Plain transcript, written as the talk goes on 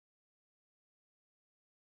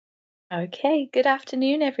Okay, good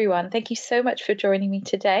afternoon, everyone. Thank you so much for joining me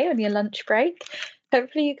today on your lunch break.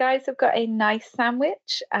 Hopefully, you guys have got a nice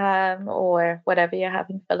sandwich or whatever you're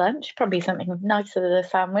having for lunch. Probably something nicer than a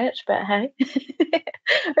sandwich, but hey,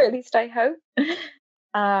 or at least I hope.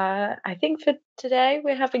 I think for today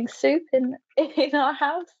we're having soup in in our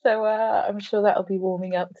house, so I'm sure that'll be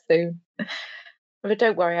warming up soon. But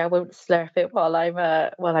don't worry, I won't slurp it while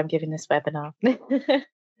I'm giving this webinar.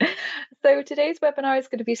 So today's webinar is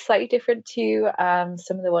going to be slightly different to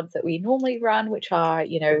some of the ones that we normally run, which are,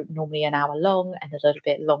 normally an hour long and a little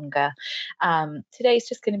bit longer. Today's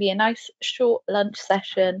just going to be a nice short lunch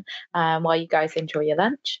session while you guys enjoy your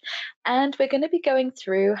lunch. And we're going to be going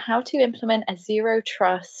through how to implement a zero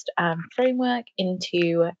trust framework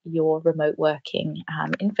into your remote working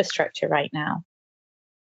infrastructure right now.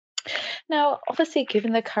 Now, obviously,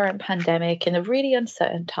 given the current pandemic and the really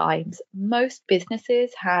uncertain times, most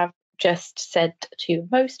businesses have just said to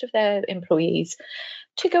most of their employees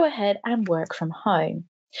to go ahead and work from home.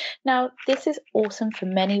 Now, this is awesome for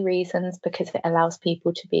many reasons because it allows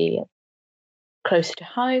people to be closer to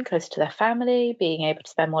home, closer to their family, being able to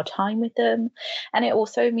spend more time with them. And it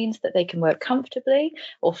also means that they can work comfortably,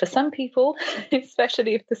 or for some people,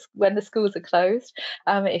 especially when the schools are closed,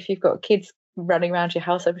 if you've got kids running around your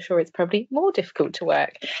house, I'm sure it's probably more difficult to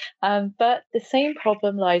work. But the same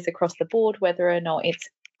problem lies across the board, whether or not it's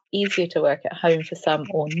easier to work at home for some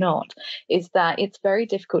or not, is that it's very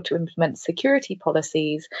difficult to implement security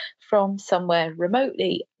policies from somewhere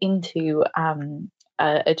remotely into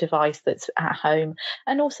a device that's at home,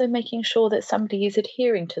 and also making sure that somebody is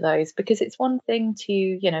adhering to those, because it's one thing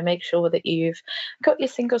to make sure that you've got your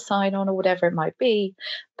single sign on or whatever it might be,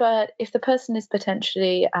 but if the person is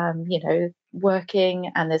potentially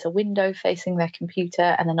working and there's a window facing their computer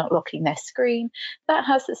and they're not locking their screen, that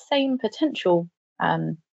has the same potential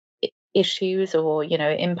issues or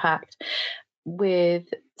impact with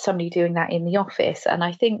somebody doing that in the office. And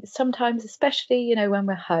I think sometimes, especially when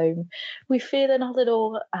we're home, we feel in a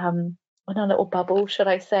little bubble, should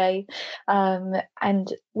I say,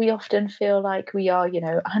 and we often feel like we are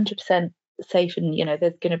 100% safe, and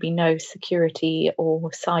there's going to be no security or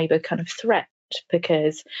cyber kind of threat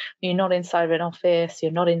because you're not inside of an office,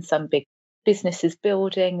 you're not in some big businesses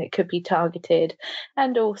building that could be targeted,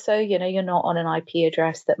 and also you're not on an IP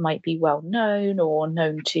address that might be well known or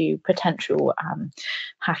known to potential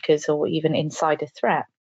hackers or even insider threat.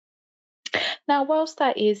 Now, whilst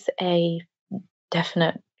that is a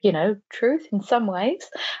definite truth in some ways,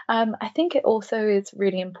 I think it also is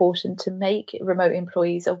really important to make remote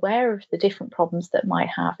employees aware of the different problems that might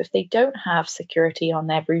have if they don't have security on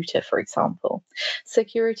their router, for example,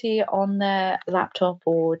 security on their laptop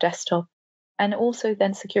or desktop, and also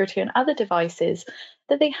then security on other devices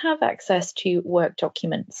that they have access to work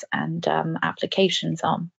documents and applications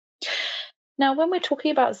on. Now, when we're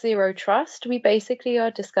talking about zero trust, we basically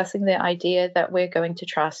are discussing the idea that we're going to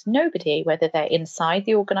trust nobody, whether they're inside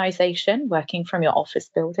the organization, working from your office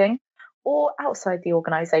building, or outside the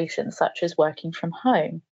organization, such as working from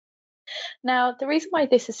home. Now, the reason why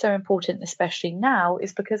this is so important, especially now,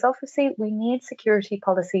 is because obviously we need security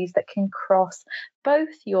policies that can cross both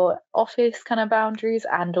your office kind of boundaries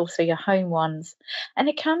and also your home ones. And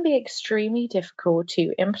it can be extremely difficult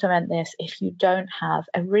to implement this if you don't have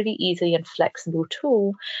a really easy and flexible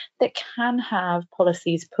tool that can have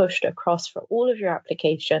policies pushed across for all of your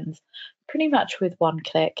applications pretty much with one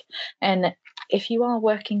click. And if you are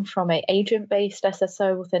working from a agent-based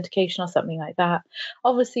SSO authentication or something like that,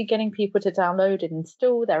 obviously getting people to download and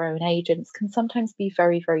install their own agents can sometimes be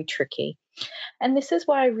very, very tricky. And this is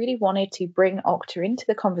why I really wanted to bring Okta into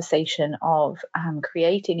the conversation of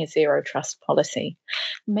creating a zero trust policy,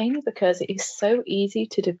 mainly because it is so easy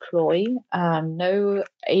to deploy. No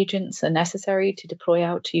agents are necessary to deploy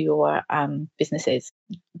out to your businesses,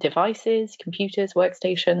 devices, computers,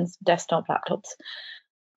 workstations, desktop, laptops,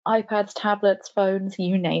 iPads, tablets, phones,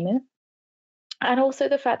 you name it. And also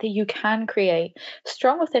the fact that you can create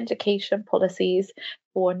strong authentication policies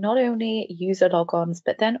for not only user logons,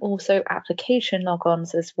 but then also application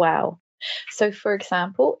logons as well. So, for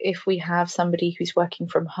example, if we have somebody who's working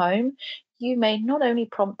from home, you may not only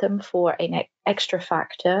prompt them for an extra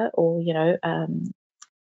factor or,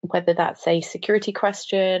 whether that's a security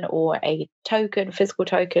question or a token, physical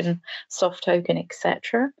token, soft token,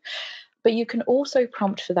 etc. But you can also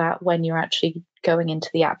prompt for that when you're actually going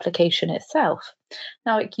into the application itself.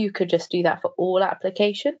 Now, you could just do that for all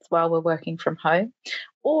applications while we're working from home,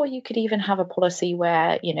 or you could even have a policy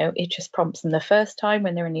where, it just prompts them the first time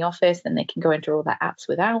when they're in the office, and they can go into all their apps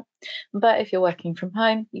without. But if you're working from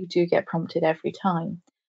home, you do get prompted every time.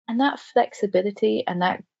 And that flexibility and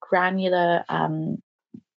that granular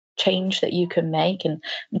change that you can make and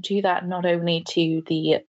do that not only to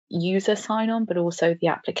the user sign on, but also the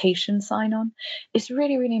application sign on, is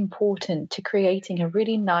really, really important to creating a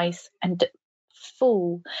really nice and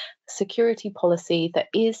full security policy that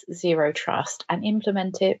is zero trust and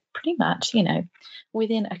implement it pretty much,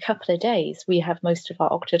 within a couple of days. We have most of our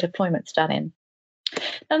Okta deployments done in.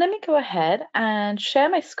 Now, let me go ahead and share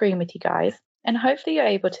my screen with you guys, and hopefully you're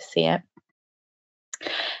able to see it.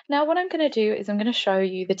 Now, what I'm going to do is I'm going to show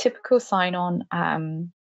you the typical sign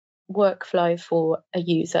on workflow for a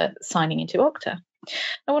user signing into Okta.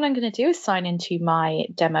 Now, what I'm going to do is sign into my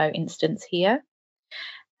demo instance here.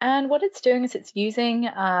 And what it's doing is it's using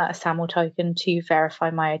a SAML token to verify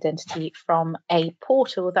my identity from a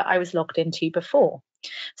portal that I was logged into before.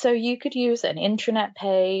 So you could use an intranet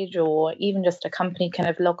page or even just a company kind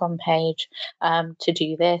of logon page to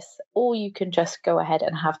do this, or you can just go ahead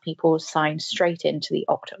and have people sign straight into the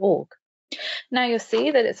Okta org. Now you'll see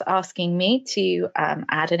that it's asking me to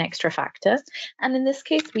add an extra factor. And in this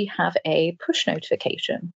case, we have a push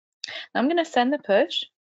notification. Now I'm going to send the push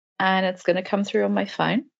and it's going to come through on my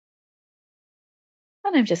phone.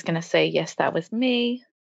 And I'm just going to say, yes, that was me.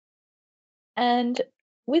 And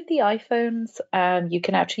with the iPhones, you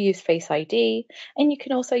can actually use Face ID, and you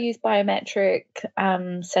can also use biometric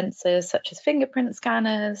sensors such as fingerprint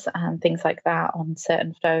scanners and things like that on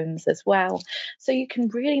certain phones as well. So you can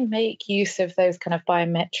really make use of those kind of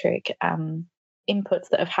biometric inputs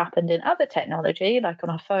that have happened in other technology, like on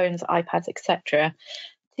our phones, iPads, etc.,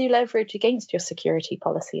 to leverage against your security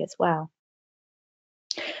policy as well.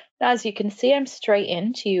 Now, as you can see, I'm straight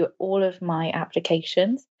into all of my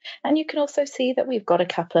applications. And you can also see that we've got a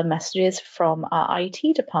couple of messages from our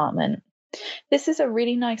IT department. This is a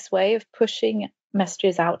really nice way of pushing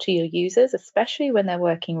messages out to your users, especially when they're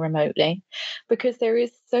working remotely, because there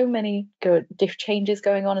is so many good changes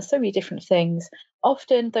going on and so many different things.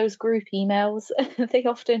 Often those group emails, they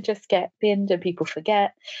often just get binned and people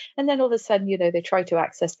forget. And then all of a sudden, they try to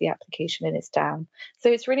access the application and it's down. So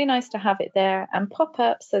it's really nice to have it there and pop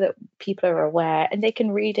up so that people are aware and they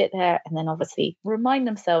can read it there and then obviously remind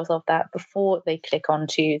themselves of that before they click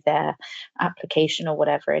onto their application or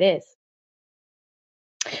whatever it is.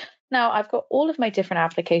 Now I've got all of my different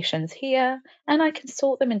applications here and I can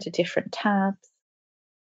sort them into different tabs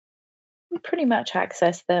and pretty much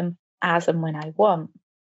access them as and when I want.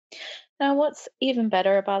 Now, what's even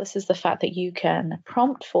better about this is the fact that you can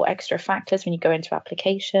prompt for extra factors when you go into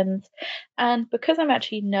applications. And because I'm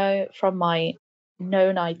actually from my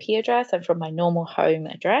known IP address and from my normal home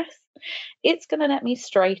address, it's going to let me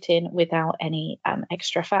straight in without any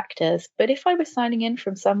extra factors. But if I was signing in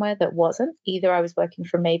from somewhere that wasn't, either I was working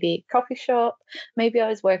from maybe a coffee shop, maybe I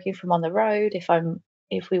was working from on the road,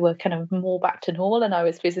 if we were kind of more back to normal and I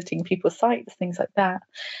was visiting people's sites, things like that.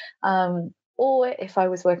 Or if I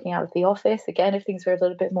was working out of the office, again, if things were a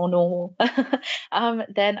little bit more normal,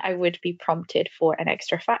 then I would be prompted for an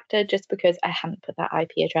extra factor just because I hadn't put that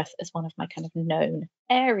IP address as one of my kind of known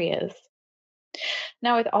areas.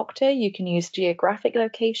 Now with Okta, you can use geographic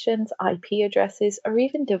locations, IP addresses, or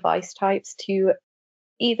even device types to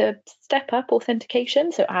either step up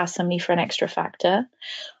authentication, so ask somebody for an extra factor,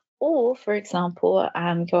 or, for example,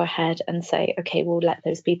 go ahead and say, okay, we'll let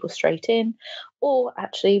those people straight in. Or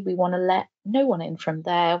actually, we want to let no one in from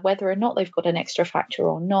there, whether or not they've got an extra factor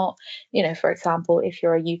or not. For example, if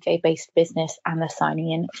you're a UK-based business and they're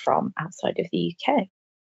signing in from outside of the UK.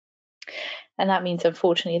 And that means,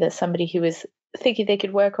 unfortunately, that somebody who is thinking they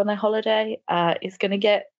could work on their holiday is going to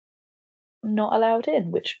get not allowed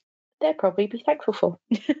in, which they'll probably be thankful for.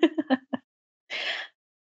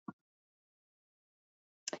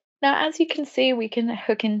 Now, as you can see, we can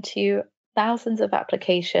hook into thousands of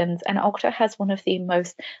applications, and Okta has one of the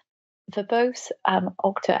most verbose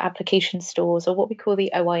Okta application stores, or what we call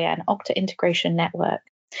the OIN, Okta Integration Network.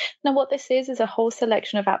 Now, what this is a whole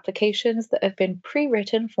selection of applications that have been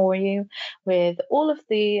pre-written for you with all of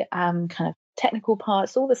the kind of technical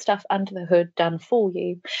parts, all the stuff under the hood done for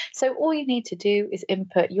you. So all you need to do is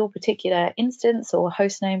input your particular instance or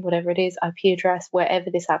host name, whatever it is, IP address,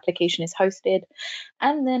 wherever this application is hosted,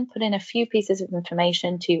 and then put in a few pieces of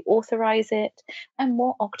information to authorize it. And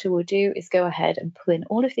what Okta will do is go ahead and pull in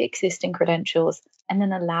all of the existing credentials and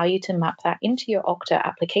then allow you to map that into your Okta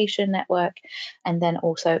application network and then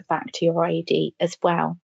also back to your ID as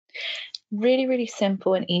well. Really, really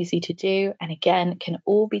simple and easy to do. And again, can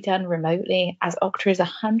all be done remotely as Okta is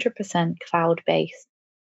 100% cloud-based.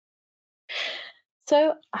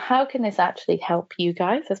 So how can this actually help you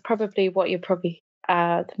guys? That's probably what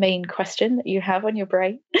the main question that you have on your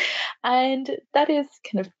brain. And that is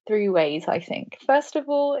kind of three ways, I think. First of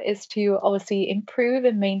all, is to obviously improve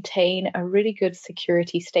and maintain a really good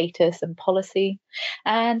security status and policy,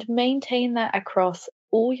 and maintain that across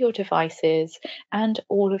all your devices and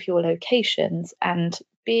all of your locations. And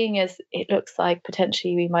being as it looks like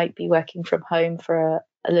potentially we might be working from home for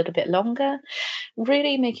a little bit longer,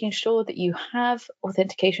 really making sure that you have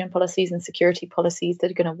authentication policies and security policies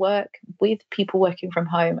that are going to work with people working from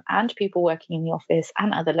home and people working in the office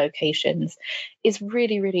and other locations is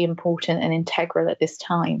really, really important and integral at this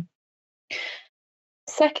time.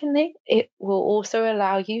 Secondly, it will also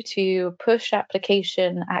allow you to push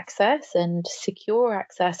application access and secure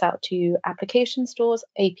access out to application stores,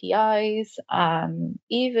 APIs,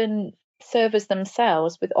 even servers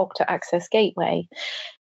themselves with Okta Access Gateway.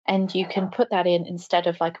 And you can put that in instead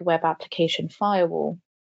of like a web application firewall.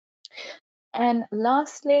 And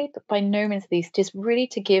lastly, but by no means least, is really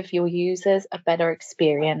to give your users a better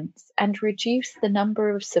experience and reduce the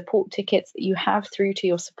number of support tickets that you have through to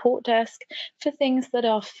your support desk for things that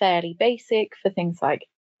are fairly basic, for things like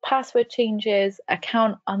password changes,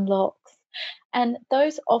 account unlocks. And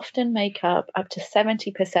those often make up to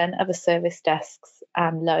 70% of a service desk's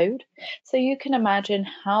load. So you can imagine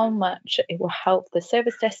how much it will help the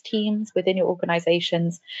service desk teams within your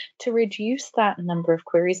organizations to reduce that number of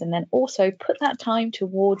queries and then also put that time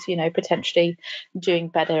towards, potentially doing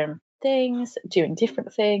better things, doing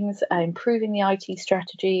different things, improving the IT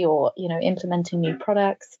strategy or, implementing new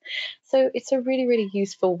products. So it's a really, really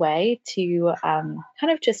useful way to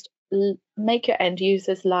kind of just make your end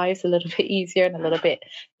users' lives a little bit easier and a little bit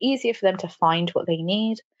easier for them to find what they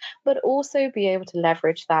need, but also be able to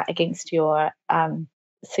leverage that against your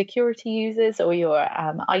security users or your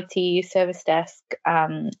IT service desk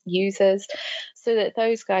users so that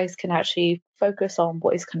those guys can actually focus on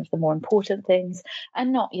what is kind of the more important things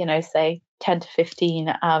and not, say 10 to 15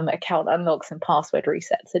 account unlocks and password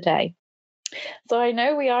resets a day. So I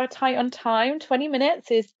know we are tight on time. 20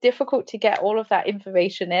 minutes is difficult to get all of that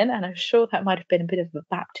information in, and I'm sure that might have been a bit of a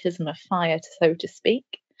baptism of fire, so to speak.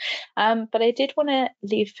 But I did want to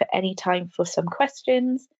leave for any time for some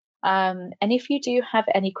questions. And if you do have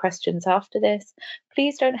any questions after this,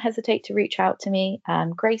 please don't hesitate to reach out to me,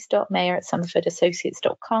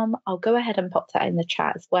 grace.mayer@somerfordassociates.com. I'll go ahead and pop that in the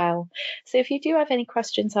chat as well. So if you do have any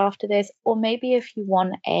questions after this, or maybe if you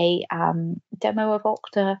want a demo of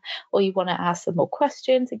Okta, or you want to ask some more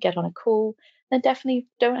questions and get on a call, then definitely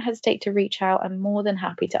don't hesitate to reach out. I'm more than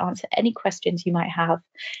happy to answer any questions you might have.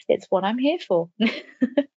 It's what I'm here for.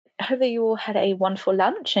 Hopefully you all had a wonderful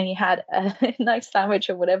lunch and you had a nice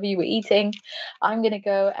sandwich or whatever you were eating. I'm going to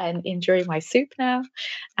go and enjoy my soup now.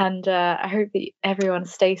 And I hope that everyone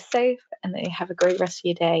stays safe and that you have a great rest of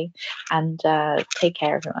your day. And take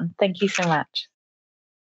care, everyone. Thank you so much.